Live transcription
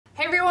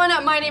everyone,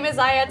 my name is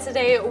Eiya.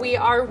 Today we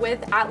are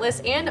with Atlas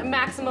and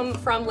Maximum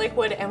from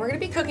Liquid, and we're going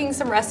to be cooking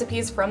some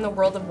recipes from the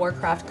World of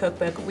Warcraft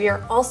cookbook. We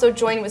are also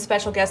joined with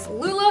special guest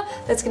Lula,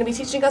 that's going to be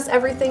teaching us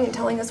everything and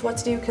telling us what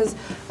to do, because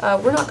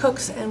we're not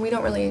cooks and we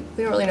don't really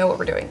know what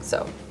we're doing.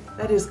 So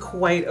that is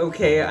quite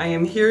okay. I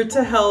am here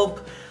to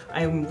help.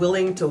 I'm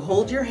willing to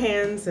hold your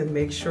hands and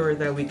make sure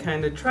that we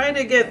kind of try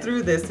to get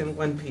through this in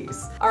one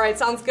piece. All right,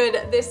 sounds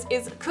good. This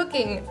is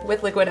Cooking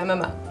with Liquid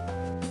MMO.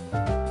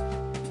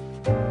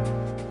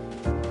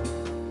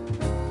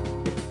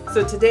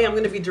 So today I'm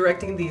going to be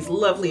directing these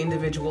lovely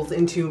individuals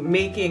into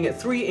making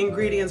 3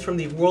 ingredients from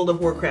the World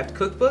of Warcraft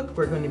cookbook.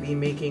 We're going to be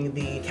making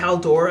the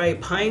Caldori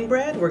pine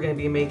bread, we're going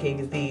to be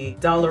making the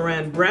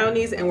Dalaran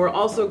brownies, and we're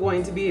also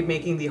going to be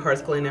making the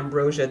Hearthglen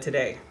ambrosia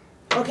today.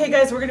 Okay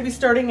guys, we're going to be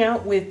starting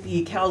out with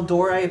the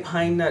Caldori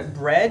pine nut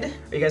bread.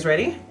 Are you guys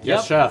ready?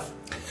 Yes, chef.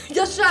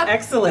 Yes, chef.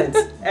 Excellent,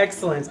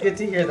 excellent. Good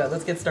to hear that.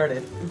 Let's get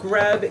started.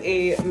 Grab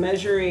a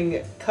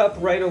measuring cup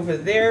right over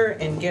there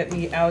and get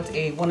me out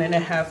a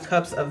 1.5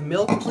 cups of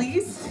milk,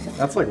 please.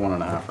 That's like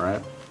 1.5,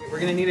 right? We're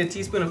gonna need a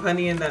teaspoon of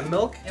honey in that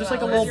milk. Just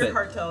like a What little does your bit.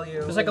 heart tell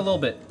you? Just like a little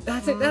bit.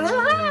 That's it. That's You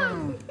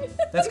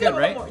good, get a little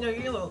right? more. No, you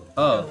get a little.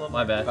 Oh,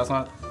 my bad. That's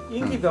not. You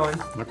can keep going.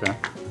 Okay.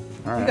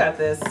 All right. You got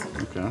this.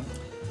 Okay.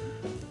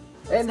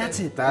 And that's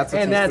it. That's a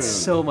and that's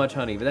teaspoon. so much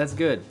honey, but that's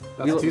good.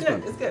 That's a It's teaspoon.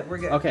 good. It's good. We're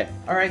good. Okay.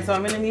 All right. So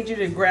I'm gonna need you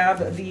to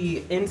grab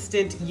the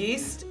instant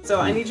yeast.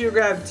 So I need you to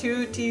grab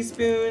 2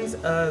 teaspoons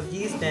of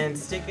yeast and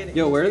stick it.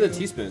 Yo, where are the into-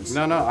 teaspoons?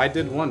 No, I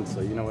did one,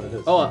 so you know what it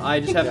is. Oh, I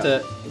just have Yeah.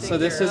 to. So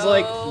this is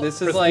like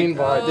Pristine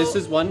vibe. this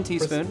is 1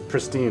 teaspoon.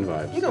 Pristine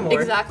vibes. You go more.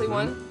 Exactly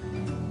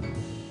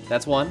one.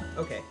 That's 1,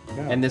 Okay.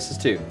 Yeah. and this is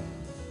 2.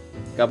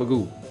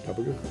 Gabagoo.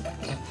 Gabagoo.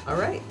 All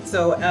right.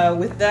 So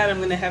with that,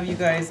 I'm gonna have you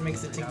guys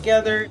mix it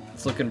together.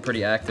 It's looking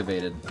pretty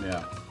activated.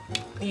 Yeah.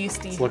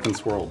 Yeasty. It's looking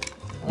swirled.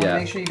 I want to Yeah.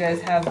 make sure you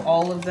guys have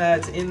all of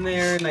that in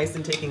there, nice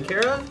and taken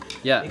care of.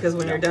 Yeah. Because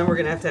when you're done, we're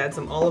gonna have to add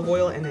some olive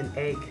oil and an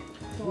egg.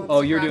 Oh,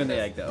 you're doing the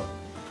egg though.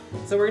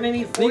 So we're gonna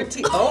need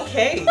 14.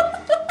 Okay.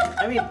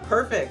 I mean,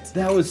 perfect.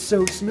 That was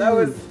so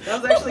smooth.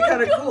 That was actually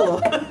kind of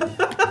cool.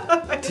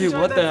 Dude,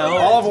 what the hell?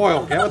 Olive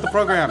oil. Get with the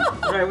program.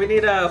 All right, we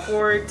need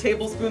 4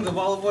 tablespoons of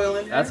olive oil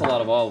in there. That's a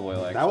lot of olive oil,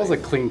 actually. That was a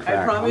clean I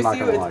crack. promise I'm not you,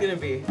 gonna it's lie. gonna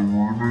be.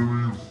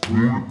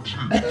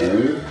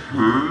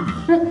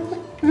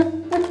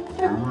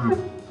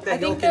 I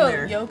think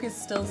the yolk is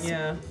still.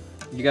 Yeah.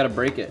 You gotta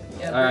break it.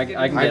 Yeah, I break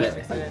can and get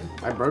mix it.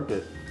 in. I broke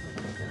it.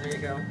 There you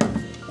go.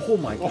 Oh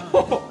my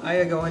god.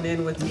 Aya going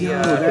in with the.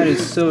 Yo, that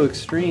is so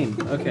extreme.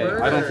 Okay.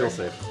 Murder. I don't feel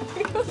safe.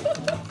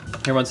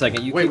 Here, 1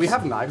 second. You Wait, keep, we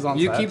have knives on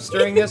You set? keep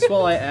stirring this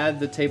while I add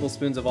the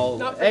tablespoons of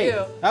olive oil. Not for Hey,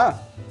 you. Ah.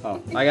 Oh.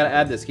 I gotta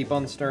add this. Keep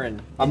on stirring.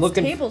 I'm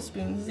looking.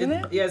 Tablespoons, isn't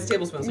it? Yeah, it's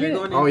tablespoons. So you're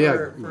going in Oh yeah.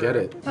 for Get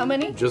it. How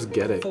many? Just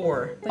get it.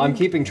 4. I'm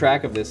keeping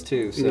track of this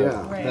too, so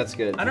Yeah. Right. that's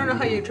good. I don't know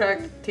how you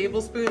track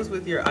tablespoons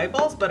with your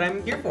eyeballs, but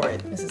I'm here for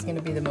it. This is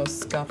gonna be the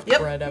most stuffed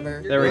Yep. bread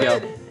ever. There we go.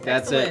 Good.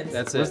 That's Excellent. it.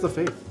 That's Where's it. the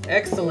faith?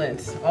 Excellent.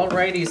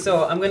 Alrighty,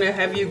 so I'm gonna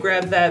have you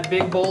grab that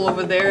big bowl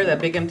over there, that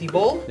big empty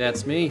bowl,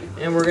 That's me.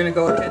 and we're gonna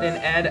go ahead and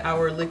add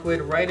our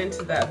liquid right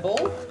into that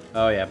bowl,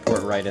 Oh yeah, pour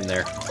it right in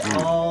there.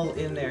 all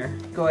in there.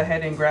 Go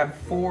ahead and grab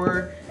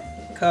 4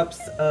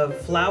 cups of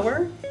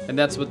flour. And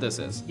that's what this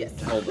is. Yes.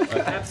 Hold it. Okay.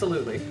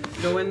 Absolutely.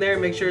 Go in there,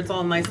 make sure it's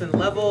all nice and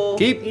level.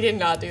 Keep. He did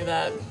not do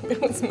that. It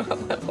was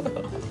not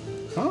level.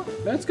 Huh?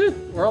 That's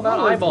good. We're all about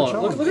No, it's eyeballing.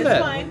 shown. Look at It's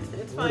that. fine.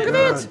 It's fine. Look at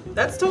that.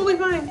 That's totally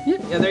fine.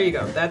 Yeah, there you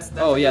go. That's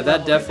Oh yeah, the that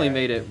level definitely right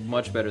made it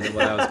much better than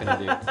what I was gonna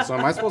do. So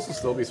am I supposed to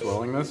still be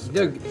swirling this?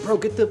 Bro,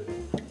 get the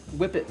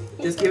whip it.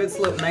 there. Just give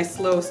it nice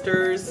slow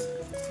stirs.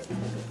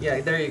 Yeah,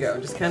 there you go.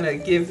 Just kind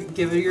of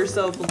give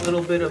yourself a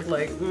little bit of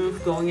like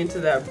oomph going into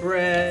that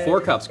bread.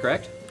 4 cups,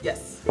 correct?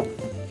 Yes.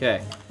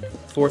 Okay.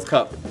 4th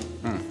cup.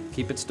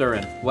 Keep it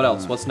stirring. What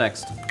else? What's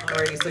next?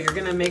 Alrighty, so you're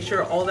gonna make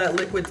sure all that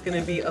liquid's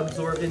gonna be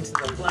absorbed into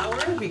the flour,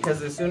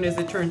 because as soon as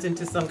it turns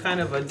into some kind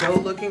of a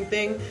dough-looking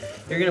thing,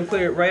 you're gonna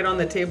put it right on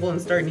the table and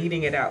start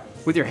kneading it out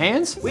With your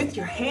hands? with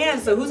your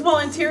hands. So who's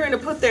volunteering to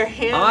put their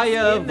hands I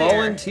in there?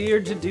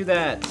 volunteered to do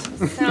that.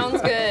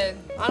 Sounds good.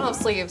 I don't have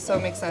sleeves, so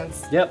it makes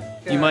sense.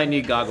 Yep. You Good. might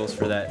need goggles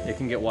for that. It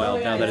can get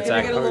wild now that it's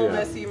gonna get a little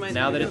activated. messy. You might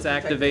Now need that to it's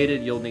protect it.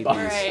 activated, you'll need All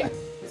these. right.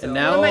 And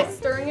Now am now, I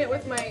stirring it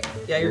with my?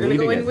 Yeah, you're gonna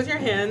go Kneading in it. with your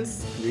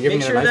hands. You're giving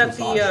Make it a sure nice that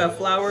the massage.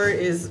 flour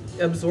is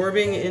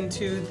absorbing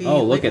into the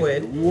oh look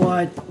liquid. at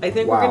what I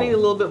think we're Wow. gonna need a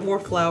little bit more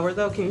flour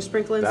though. Can you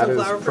sprinkle in That some is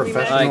flour for me,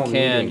 Matt? professional. I can.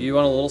 kneading. You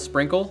want a little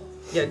sprinkle?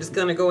 Yeah, just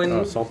gonna go in.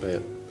 Oh, salt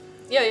it.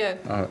 Yeah, yeah.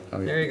 Oh, yeah.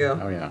 There you go.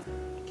 Oh yeah.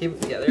 Yeah,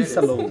 there it is.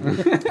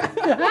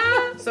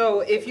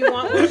 So if you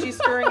want, when she's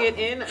stirring it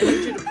in, I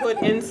need you to put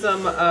in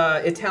some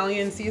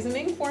Italian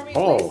seasoning for me,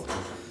 Oh. please.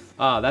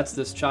 Ah, that's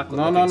this chocolate.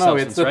 No, looking no.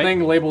 substance, It's the right?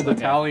 thing labeled Okay.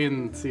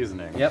 Italian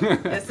seasoning. Yep.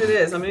 Yes, it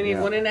is. I'm gonna need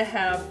Yeah.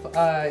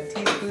 1.5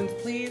 teaspoons,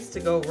 please,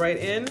 to go right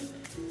in.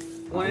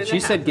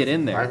 She said get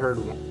in I there. heard.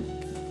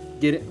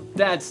 Get it.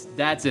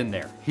 That's in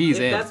there. He's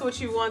If in. that's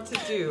what you want to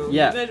do.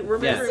 Yeah, We're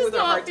yeah. measuring Does with our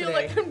not heart feel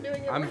today. like I'm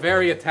doing it. I'm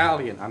very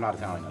Italian. I'm not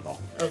Italian at all.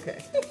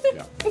 Okay.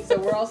 Yeah. So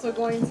we're also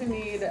going to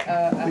need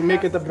a We make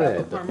half it the cup bread.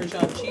 of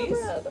Parmesan cheese.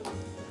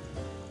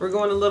 We're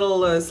going a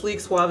little sleek,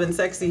 suave, and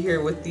sexy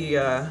here with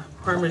the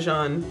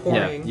Parmesan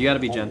pouring. Yeah, you gotta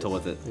be gentle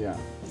with it. Yeah.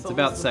 It's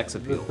about sex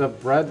appeal. The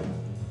bread.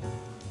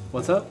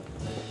 What's up?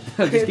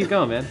 Just keep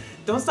going, man.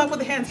 Don't stop with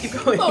the hands, keep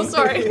going. Oh,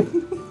 sorry.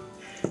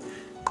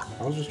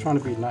 I was just trying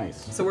to be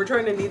nice. So we're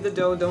trying to knead the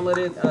dough. Don't let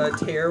it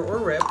tear or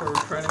rip. We're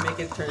trying to make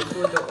it turn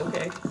into a dough.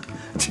 Okay.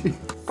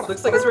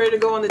 Looks like it's ready to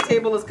go on the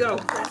table. Let's go.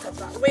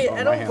 Wait, Oh, I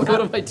my don't. hand. What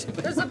am I doing?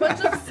 There's a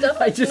bunch of stuff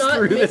I that's just not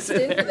threw mixed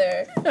this in into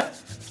there.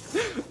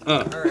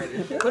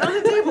 Alrighty. Put it on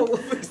the table. We'll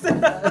fix it.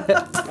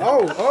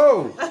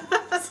 Oh!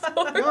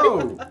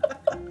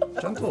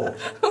 No! Gentle.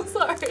 I'm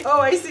sorry. Oh,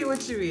 I see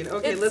what you mean.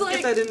 Okay, It's let's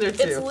like, get that in there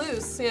too. It's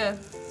loose, yeah.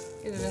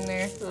 Get it in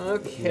there.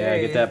 Okay. Yeah,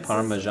 get that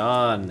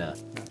Parmesan.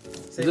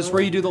 Is this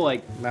where you do the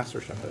like? Master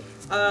Chef it.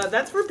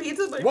 That's for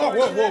pizza, but if Whoa, you wanna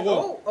whoa, do that-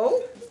 whoa,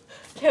 Oh,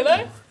 Can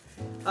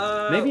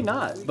I? Maybe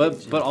not,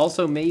 but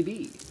also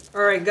maybe.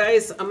 All right,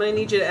 guys, I'm gonna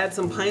need you to add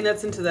some pine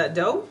nuts into that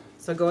dough.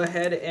 So go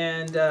ahead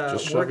and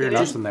Just shove work your it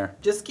nuts in. in there.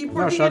 Just keep No,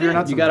 working shove it your in.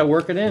 nuts You in gotta there.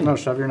 work it in. No,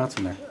 shove your nuts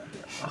in there.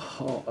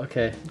 Oh,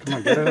 okay. Come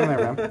on, get it in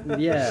there, man.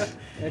 Yeah.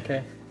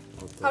 Okay.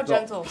 How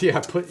gentle? Yeah,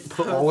 put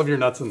all of your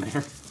nuts in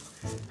there.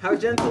 How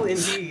gentle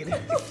indeed.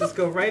 Just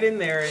go right in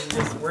there and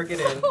just work it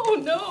in. Oh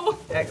no.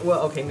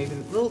 Well, okay, maybe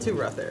a little too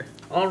rough there.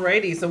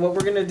 Alrighty, so what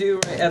we're gonna do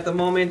right at the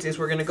moment is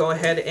we're gonna go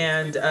ahead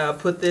and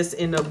put this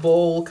in a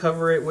bowl,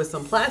 cover it with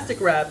some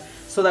plastic wrap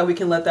so that we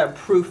can let that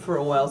proof for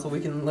a while, so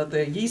we can let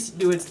the yeast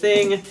do its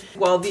thing.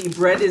 While the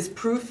bread is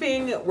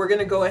proofing, we're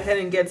gonna go ahead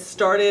and get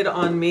started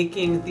on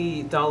making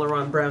the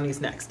Dalaran brownies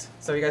next.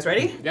 So you guys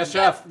ready? Yes,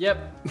 chef. Yep.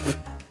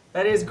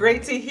 That is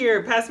great to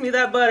hear. Pass me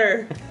that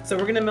butter. So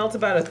we're gonna melt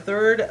about a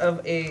third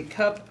of a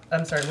cup,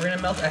 I'm sorry, we're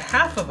gonna melt a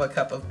half of a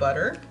cup of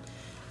butter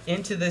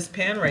into this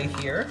pan right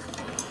here.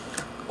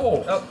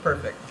 Oh,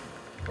 perfect.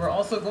 We're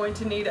also going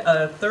to need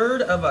a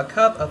third of a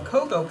cup of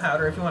cocoa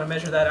powder, if you wanna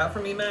measure that out for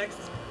me, Max.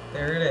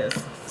 There it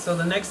is. So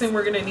the next thing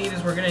we're gonna need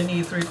is we're gonna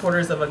need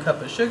 3/4 of a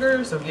cup of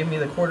sugar. So give me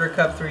the 1/4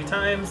 cup 3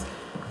 times.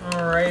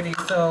 Alrighty,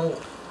 so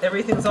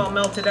everything's all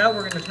melted out.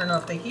 We're gonna turn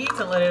off the heat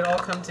and let it all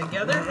come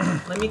together.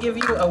 Let me give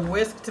you a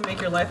whisk to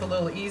make your life a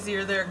little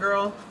easier there,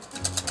 girl.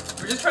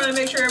 We're just trying to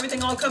make sure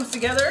everything all comes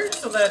together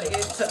so that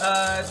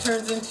it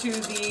turns into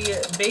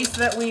the base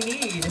that we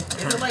need.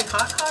 Is it like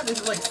hot? Is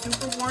it like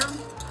super warm?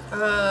 Do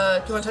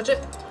you want to touch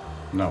it?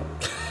 No.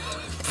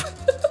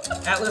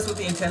 Atlas with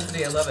the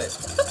intensity, I love it.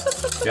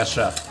 Yes,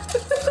 chef.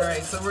 All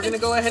right, so we're gonna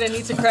go ahead and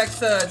need to crack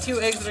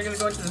 2 eggs that are gonna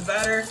go into this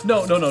batter.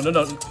 No.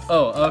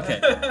 Oh, okay.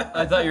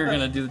 I thought you were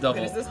gonna do the double.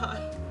 Wait, is this hot?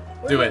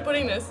 Where Do are you it.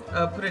 putting this?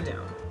 Put it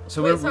down.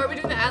 So Wait, so are we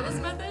doing the Atlas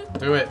method?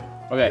 Do it.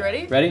 Okay. You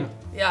ready? Ready?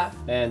 Yeah.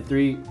 And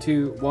 3,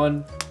 2,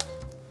 1.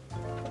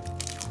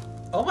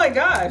 Oh my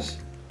gosh.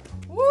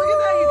 Woo! Look at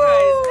that, you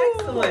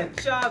guys.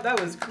 Excellent job. That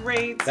was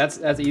great.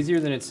 That's easier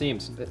than it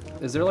seems.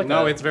 Is there like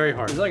No, a, it's very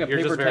hard. Is there like a You're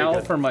paper just very towel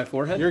good. for my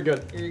forehead? You're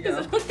good. Here you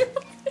go.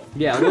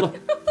 Yeah, a little.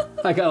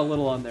 I got a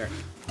little on there.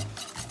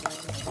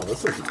 Oh,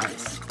 this is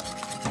nice.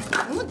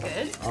 That look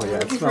good. Oh yeah,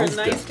 it Looking for a smells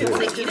nice good. too.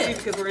 consistency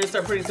because we're gonna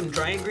start putting some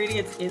dry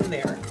ingredients in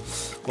there.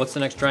 What's the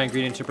next dry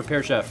ingredient to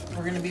prepare, chef?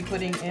 We're gonna be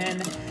putting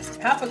in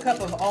half a cup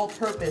of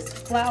all-purpose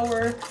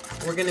flour.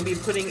 We're gonna be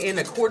putting in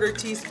a 1/4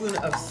 teaspoon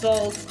of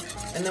salt,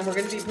 and then we're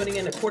gonna be putting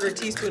in a 1/4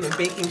 teaspoon of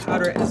baking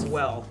powder as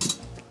well.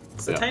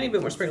 So a Yeah. tiny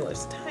bit more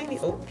sprinklers. Tiny.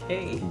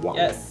 Okay. Wow.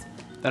 Yes.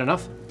 That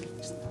enough?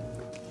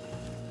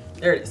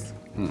 There it is.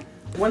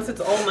 Once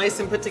it's all nice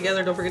and put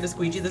together, don't forget to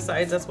squeegee the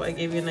sides. That's why I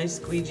gave you a nice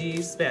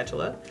squeegee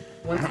spatula.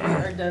 Once we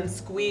are done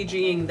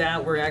squeegeeing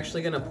that, we're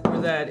actually gonna pour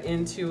that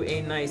into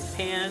a nice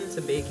pan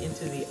to bake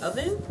into the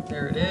oven.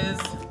 There it is.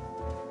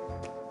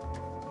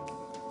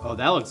 Oh,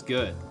 that looks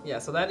good. Yeah,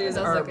 so that is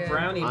That does our look good.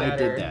 brownie I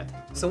batter. did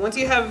that. So once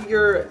you have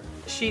your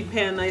sheet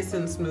pan nice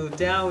and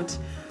smoothed out,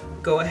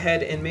 go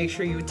ahead and make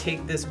sure you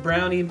take this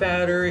brownie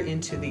batter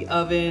into the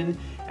oven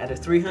at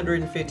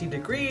 350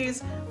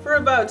 degrees for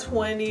about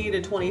 20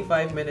 to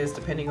 25 minutes,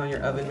 depending on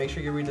your oven. Make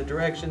sure you read the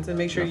directions and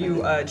make sure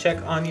you check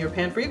on your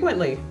pan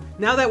frequently.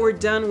 Now that we're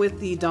done with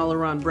the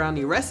Dalaran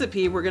brownie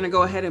recipe, we're gonna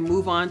go ahead and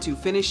move on to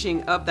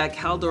finishing up that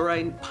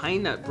Caldorite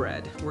pine nut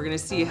bread. We're gonna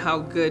see how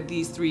good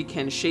these 3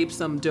 can shape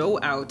some dough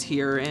out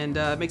here and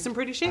make some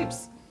pretty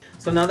shapes.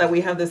 So now that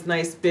we have this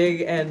nice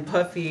big and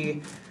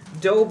puffy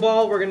dough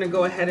ball, we're gonna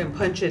go ahead and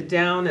punch it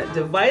down,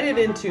 divide it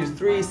into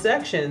 3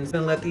 sections,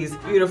 and let these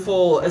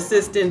beautiful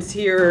assistants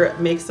here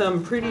make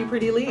some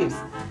pretty leaves.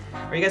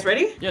 Are you guys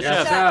ready? Yes,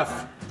 Yes, chef.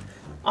 chef.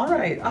 All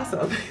right,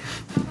 awesome.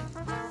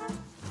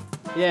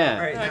 Yeah.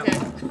 All right, Okay.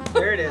 now,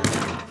 there it is.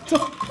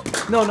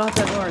 No, not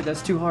that hard.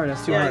 That's too hard.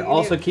 That's too Yeah, hard. you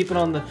Also, need- keep it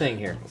on the thing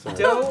here.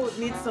 Dough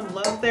needs some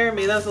love there.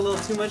 Maybe that was a little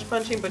too much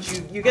punching, but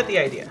you get the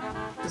idea.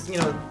 Just,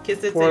 kiss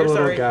it, say Poor you're little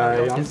sorry. guy.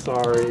 Don't I'm kiss-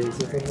 sorry. He's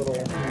just a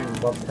little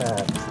love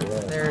taps. Yeah.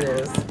 There it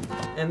is.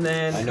 And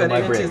then I know cut my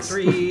it into breaks.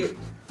 3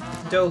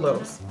 dough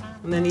loaves.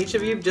 And then each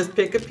of you just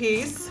pick a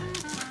piece.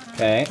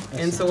 Okay.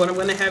 And so what I'm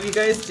gonna have you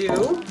guys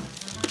do,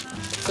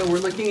 so we're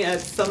looking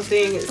at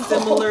something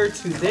similar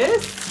to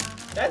this.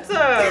 That's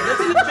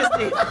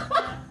interesting.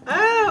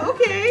 Ah,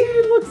 okay.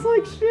 It looks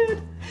like shit.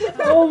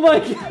 Oh my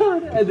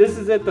god! And this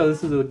is it though.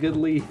 This is a good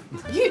leaf.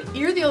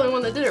 You're the only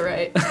one that did it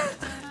right.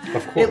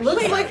 Of course. It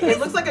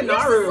looks like a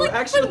Naru,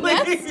 actually.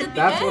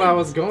 That's what I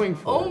was going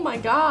for. Oh my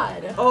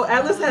god. Oh,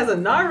 Atlas has a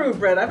Naru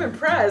bread. I'm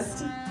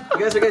impressed. You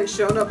guys are getting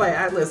shown up by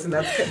Atlas, and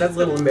that's a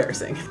little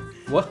embarrassing.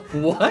 What?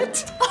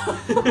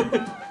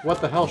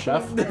 What the hell,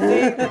 chef?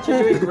 You're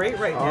doing great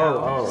right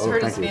now. Just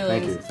hurt his thank you,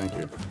 feelings. thank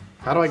you.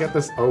 How do I get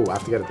this? Oh, I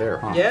have to get it there,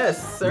 huh?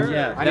 Yes, sir.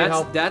 Yeah, I need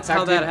help. that's Tag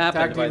how team, that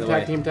happened, by the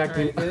way. Tag team, All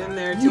right, get in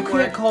there. You teamwork.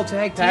 can't call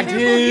tag team. Tag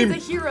Careful, team.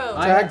 he's a hero.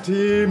 Tag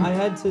team. I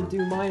had to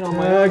do mine on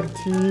my own. Tag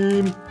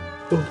team.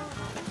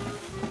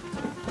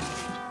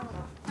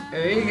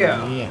 There you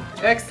go. Yeah.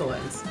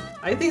 Excellent.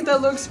 I think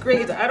that looks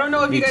great. I don't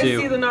know if Me you guys too.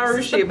 see the Naru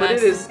This is the shape, but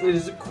it best.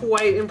 is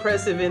quite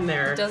impressive in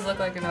there. It does look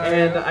like an Naru.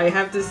 And I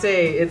have to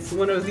say, it's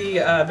one of the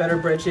better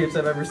bread shapes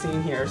I've ever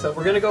seen here. So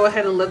we're gonna go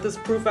ahead and let this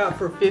proof out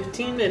for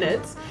 15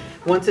 minutes.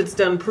 Once it's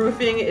done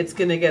proofing, it's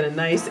gonna get a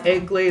nice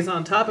egg glaze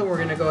on top, and we're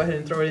gonna go ahead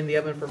and throw it in the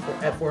oven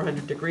at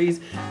 400 degrees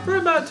for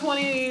about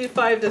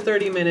 25 to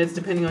 30 minutes,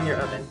 depending on your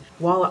oven.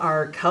 While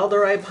our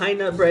calderai pine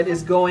nut bread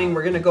is going,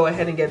 we're gonna go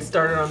ahead and get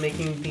started on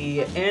making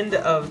the end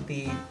of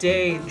the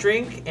day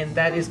drink, and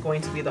that is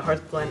going to be the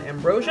Hearthblend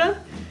Ambrosia.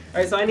 All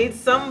right, so I need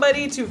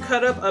somebody to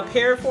cut up a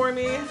pear for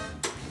me.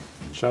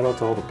 Shout out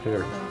to all the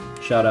pear.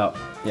 Shout out.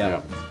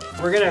 Yeah.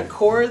 We're gonna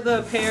core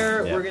the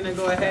pear. Yeah. We're gonna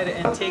go ahead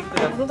and take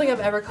I the don't think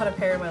I've ever cut a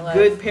pear in my life.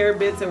 good pear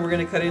bits, and we're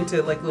gonna cut it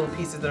into like little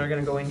pieces that are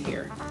gonna go in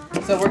here.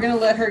 So we're gonna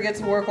let her get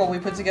to work while we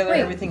put together Wait.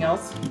 everything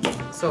else.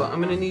 So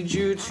I'm gonna need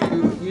you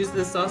to use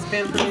this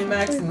saucepan for me,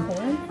 Max,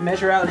 and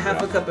measure out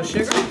half a cup of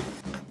sugar.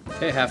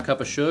 Okay, half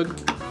cup of sugar.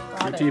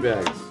 Got Tea it.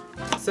 bags.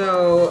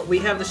 So we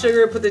have the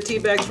sugar. Put the tea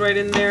bags right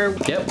in there.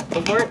 Yep.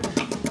 Go for it.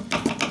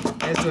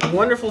 Guys, doing a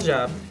wonderful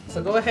job.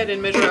 So go ahead and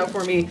measure out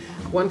for me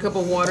 1 cup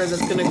of water.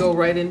 That's gonna go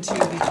right into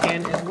the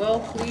pan as well,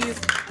 please.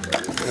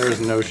 There's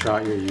no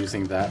shot you're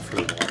using that for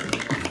water.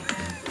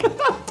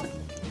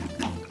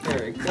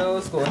 There it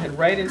goes. Go ahead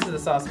right into the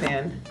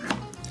saucepan.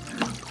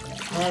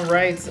 All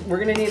right, so we're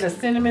gonna need a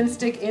cinnamon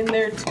stick in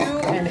there too,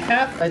 and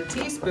half a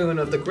teaspoon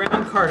of the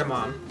ground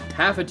cardamom.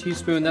 Half a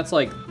teaspoon. That's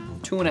like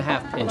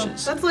 2.5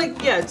 pinches. That's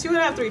like, yeah,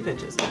 2.5, 3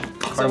 pinches. So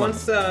Cardamom.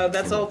 once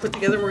that's all put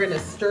together, we're gonna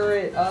stir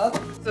it up.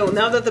 So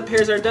now that the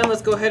pears are done,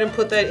 let's go ahead and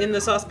put that in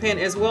the saucepan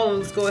as well, and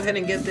let's go ahead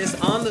and get this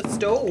on the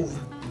stove.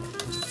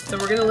 So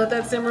we're gonna let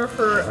that simmer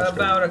for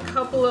about a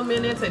couple of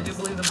minutes. I do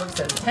believe the book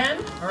says 10.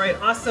 All right,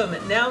 awesome.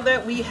 Now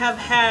that we have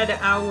had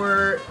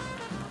our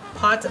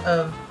pot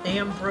of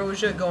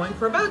ambrosia going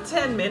for about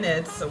 10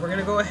 minutes, so we're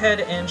gonna go ahead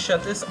and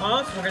shut this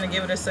off. We're gonna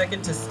give it a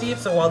second to steep.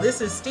 So while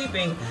this is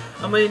steeping,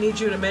 I'm gonna need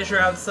you to measure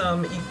out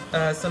some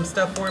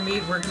stuff for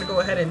me. We're gonna go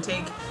ahead and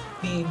take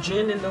the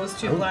gin in those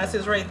 2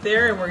 glasses right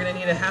there, and we're gonna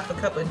need a half a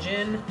cup of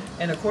gin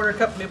and a 1/4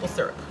 cup maple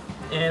syrup.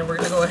 And we're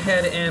gonna go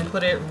ahead and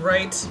put it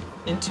right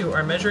into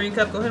our measuring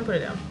cup. Go ahead and put it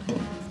down.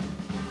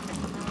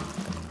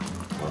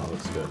 Wow,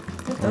 looks good.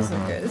 It does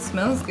look good. It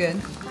smells good.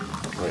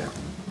 Oh yeah.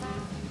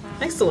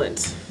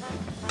 Excellent.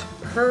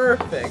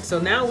 Perfect. So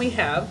now we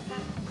have,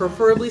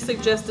 preferably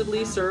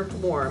suggestively served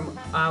warm,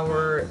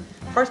 our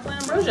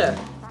Hearthblend Ambrosia.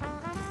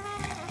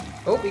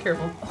 Oh, be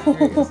careful.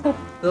 There it goes. That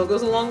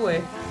goes a long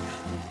way.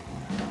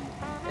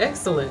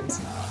 Excellent.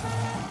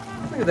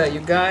 Look at that, you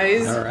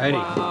guys. Alrighty.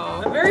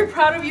 Wow. I'm very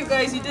proud of you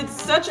guys. You did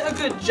such a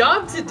good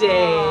job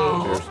today.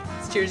 Wow.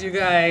 Cheers, you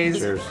guys.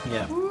 Cheers.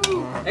 Yeah.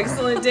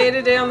 Excellent day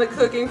today on the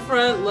cooking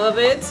front. Love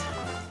it.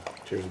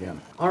 Cheers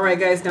again. All right,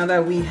 guys, now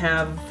that we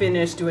have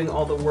finished doing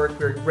all the work,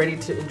 we're ready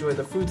to enjoy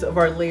the fruits of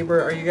our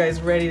labor. Are you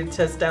guys ready to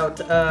test out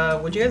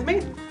what you guys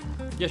made?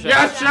 Yes,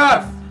 Yes,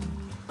 chef!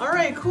 All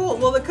right, cool.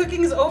 Well, the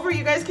cooking is over.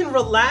 You guys can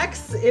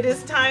relax. It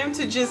is time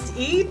to just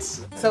eat.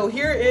 So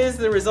here is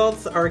the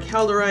results. Our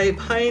calderai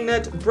pine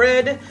nut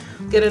bread.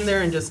 Get in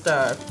there and just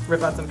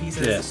rip out some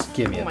pieces. Just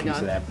give me Oh a my piece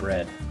God. of that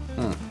bread.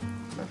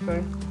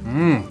 Okay.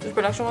 Does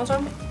production want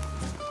some?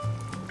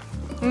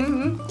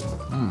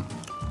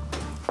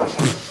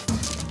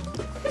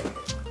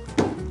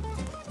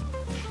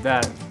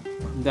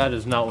 That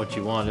is not what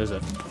you want, is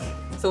it?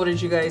 So what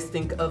did you guys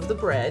think of the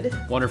bread?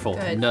 Wonderful.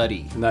 Good.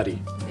 Nutty.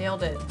 Nutty.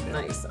 Nailed it.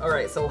 Nice. All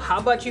right, so how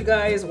about you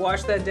guys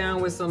wash that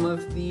down with some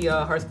of the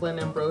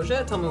Hearthblend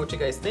Ambrosia? Tell me what you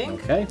guys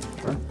think. Okay.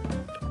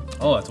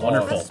 Oh, it's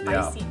wonderful. That's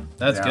spicy.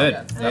 That's Yeah. good.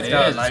 That's It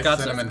got a is. nice It's got,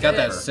 cinnamon got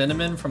that flavor.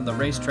 cinnamon from the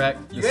racetrack.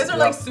 You guys are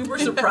like super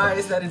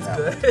surprised that it's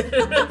good.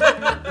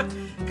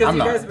 Because I'm you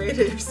not. guys made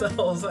it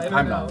yourselves. I don't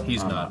I'm know. not.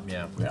 He's I'm not,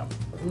 yeah. Yeah.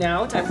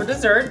 Now, time for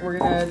dessert. We're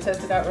gonna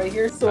test it out right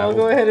here. So I I'll will-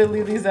 go ahead and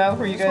leave these out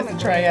for you guys to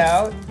try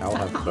out. I'll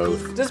have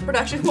both. Does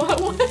production want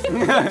one?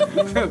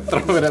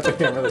 Throw it at the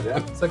camera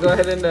again. So go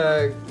ahead and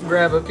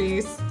grab a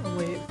piece. Oh,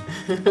 wait.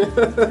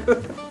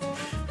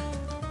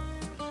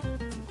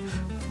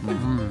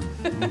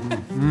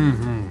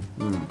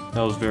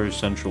 That was very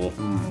sensual.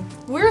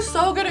 We're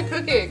so good at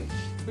cooking.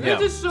 You Yeah.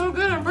 guys are so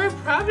good. I'm very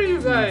proud of you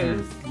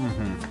guys.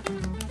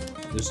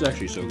 This is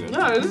actually so good.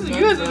 No, this is,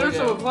 you guys deserve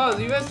some applause.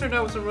 You guys turned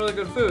out with some really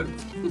good food.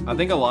 I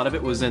think a lot of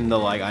it was in the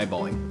like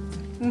eyeballing.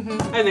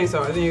 I think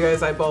so. I think you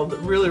guys eyeballed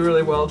really,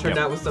 really well. Turned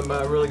out with some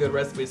really good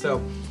recipes.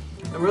 So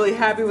I'm really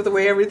happy with the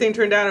way everything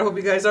turned out. I hope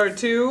you guys are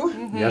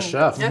too. Yes,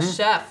 chef. Yes,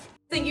 chef.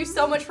 Thank you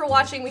so much for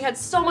watching. We had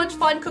so much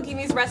fun cooking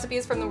these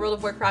recipes from the World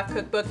of Warcraft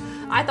cookbook.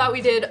 I thought we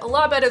did a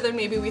lot better than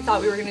maybe we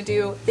thought we were gonna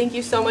do. Thank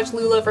you so much,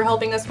 Lula, for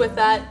helping us with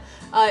that.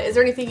 Is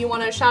there anything you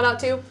want to shout out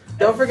to?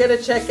 Don't forget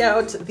to check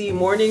out the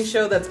morning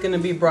show that's going to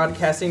be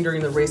broadcasting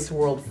during the Race to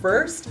World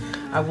First.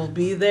 I will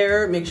be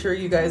there. Make sure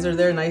you guys are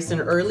there nice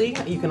and early.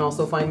 You can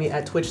also find me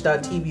at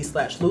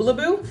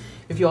twitch.tv/Lulaboo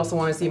if you also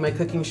want to see my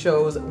cooking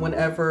shows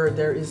whenever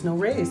there is no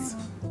race.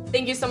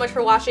 Thank you so much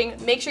for watching.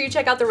 Make sure you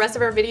check out the rest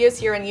of our videos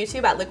here on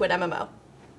YouTube at Liquid MMO.